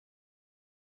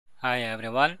Hi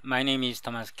everyone, my name is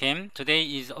Thomas Kim. Today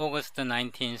is August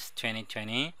 19th,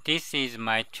 2020. This is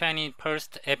my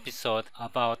 21st episode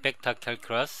about vector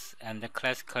calculus and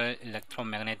classical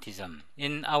electromagnetism.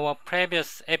 In our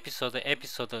previous episode,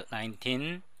 episode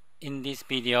 19, in this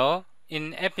video,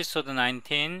 in episode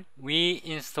 19, we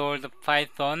installed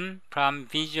Python from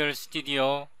Visual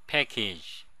Studio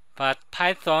package. But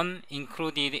Python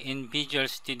included in Visual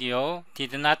Studio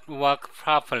did not work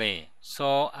properly.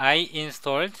 So I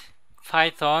installed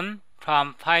Python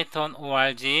from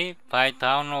Python.org by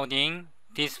downloading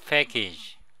this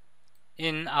package.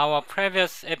 In our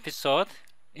previous episode,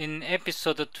 in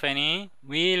episode 20,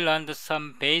 we learned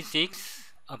some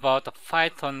basics about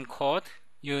Python code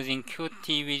using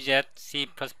Qt widget C++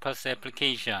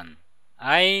 application.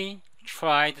 I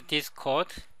tried this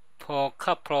code for a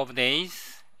couple of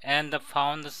days and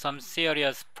found some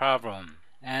serious problem.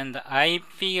 And I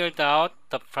figured out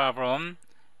the problem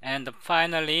and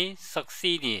finally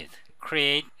succeeded to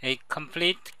create a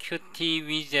complete Qt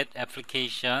widget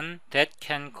application that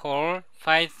can call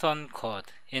Python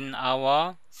code in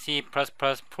our C++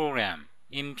 program.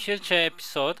 In future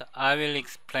episode, I will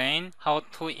explain how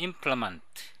to implement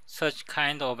such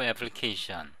kind of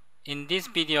application. In this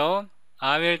video,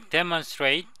 I will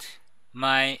demonstrate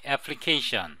my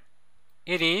application.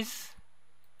 It is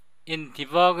in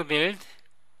debug build,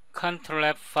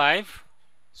 Ctrl F5,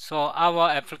 so our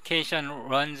application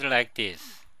runs like this.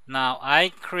 Now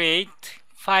I create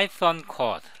Python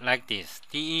code like this.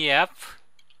 def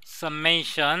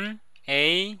summation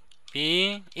a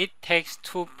b, it takes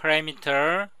two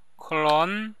parameter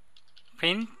colon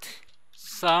print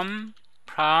sum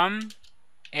from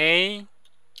a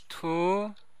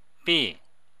to b,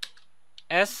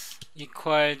 s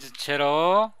equals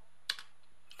 0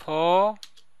 for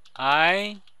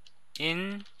I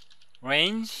in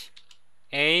range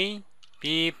a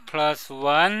b plus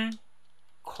 1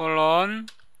 colon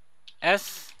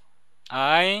s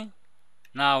I.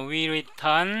 Now we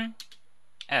return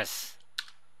s.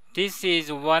 This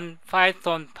is one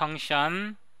Python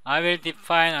function. I will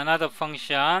define another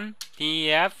function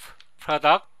def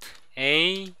product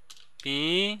a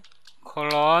b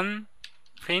colon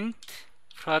print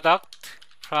product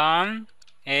from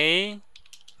a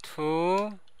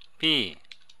to b,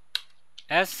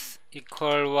 s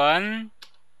equal 1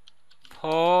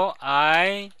 for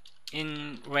I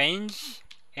in range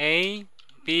a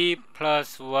b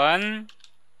plus 1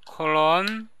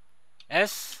 colon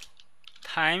s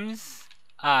times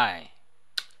I.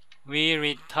 We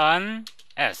return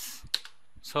s.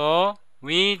 So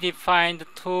we defined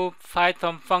two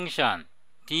Python functions,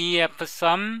 def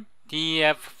sum,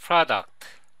 def product.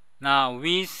 Now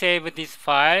we save this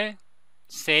file.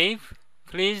 Save.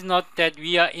 Please note that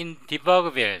we are in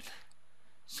debug build.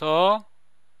 So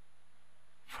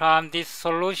from this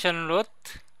solution root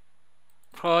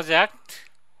project,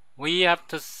 we have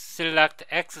to select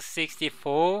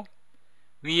x64.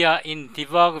 We are in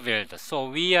debug build, so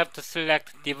we have to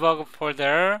select debug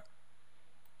folder.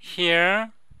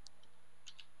 Here,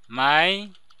 my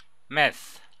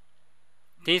math.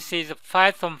 This is a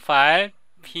Python file,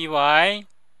 py,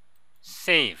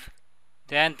 save.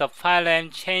 Then the file name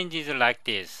changes like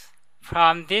this.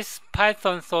 From this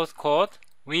Python source code,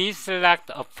 we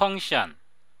select a function.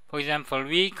 For example,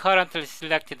 we currently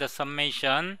selected the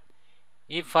summation.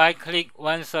 If I click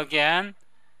once again,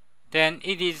 then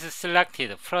it is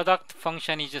selected. Product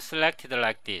function is selected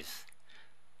like this.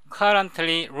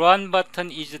 Currently, run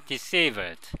button is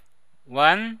disabled.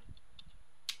 1,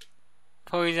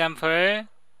 for example,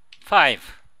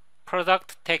 5.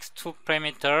 Product takes two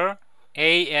parameters,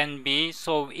 A and B,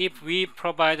 so if we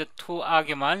provide two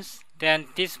arguments, then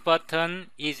this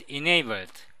button is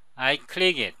enabled. I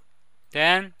click it.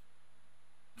 Then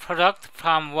product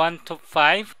from 1 to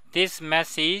 5, this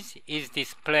message is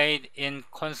displayed in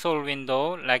console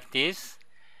window like this,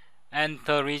 and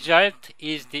the result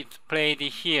is displayed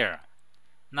here.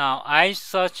 Now I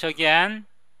search again.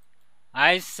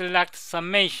 I select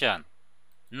summation.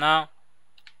 Now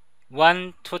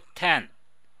 1 to 10.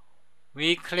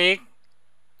 We click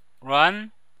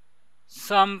run.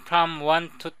 Sum from 1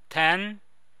 to 10.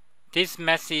 This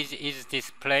message is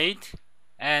displayed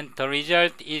and the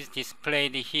result is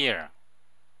displayed here.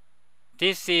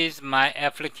 This is my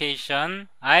application.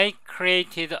 I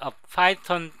created a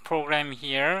Python program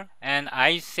here and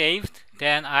I saved.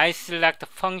 Then I select a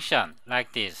function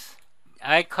like this.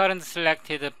 I currently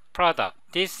selected a product.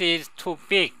 This is too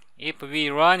big. If we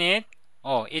run it,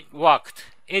 oh, it worked.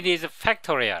 It is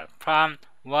factorial from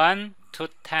 1 to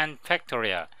 10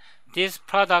 factorial. This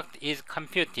product is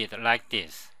computed like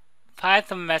this.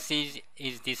 Python message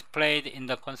is displayed in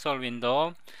the console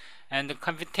window, and the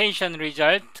computation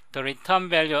result, the return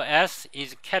value S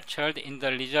is captured in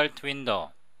the result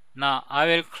window. Now I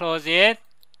will close it.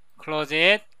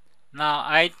 Now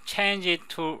I change it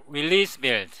to release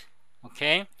build.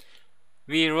 Okay,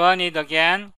 we run it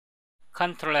again,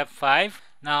 Ctrl F5.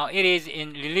 Now it is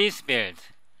in release build.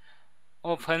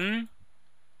 Open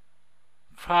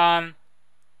from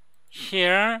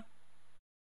here,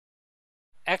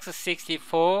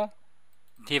 x64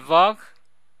 debug,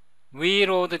 we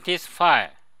load this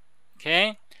file.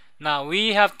 Okay, now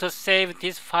we have to save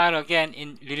this file again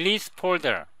in release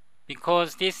folder.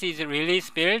 Because this is release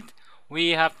build, we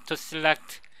have to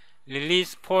select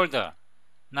release folder.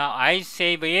 Now I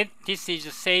save it. This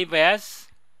is save as.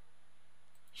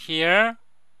 Here,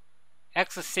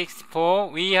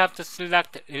 x64, we have to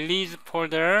select release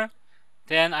folder.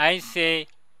 Then I say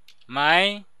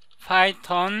my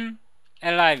Python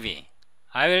liv.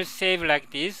 I will save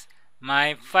like this,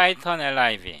 my Python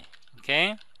liv.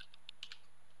 Okay.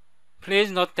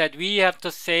 Please note that we have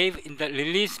to save in the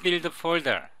release build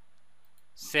folder.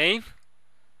 Save.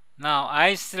 Now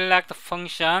I select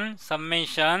function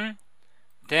summation,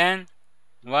 then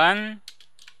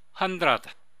 100.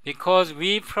 Because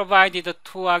we provided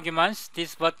 2 arguments,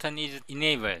 this button is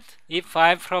enabled. If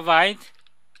I provide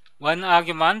 1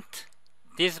 argument,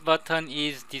 this button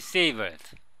is disabled.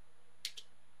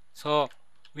 So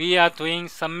we are doing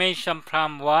summation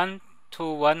from 1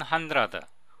 to 100.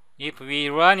 If we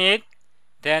run it,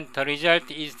 then the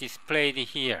result is displayed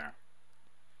here.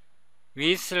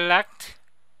 We select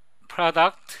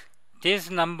product. This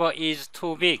number is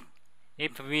too big.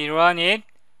 If we run it,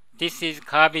 this is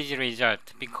garbage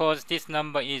result because this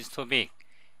number is too big.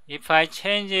 If I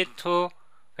change it to,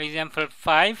 for example,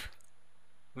 5,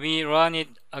 we run it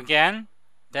again,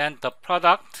 then the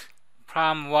product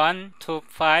from 1 to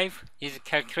 5 is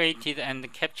calculated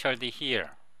and captured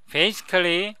here.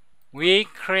 Basically, we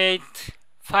create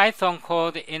Python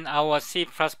code in our C++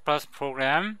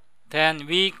 program. Then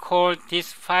we call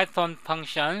these Python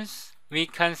functions. We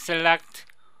can select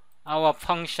our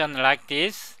function like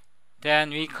this.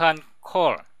 Then we can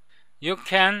call. You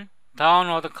can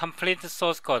download complete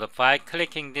source code by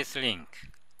clicking this link.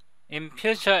 In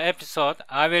future episode,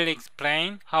 I will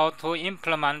explain how to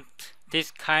implement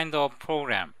this kind of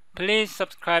program. Please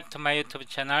subscribe to my YouTube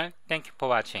channel. Thank you for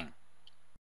watching.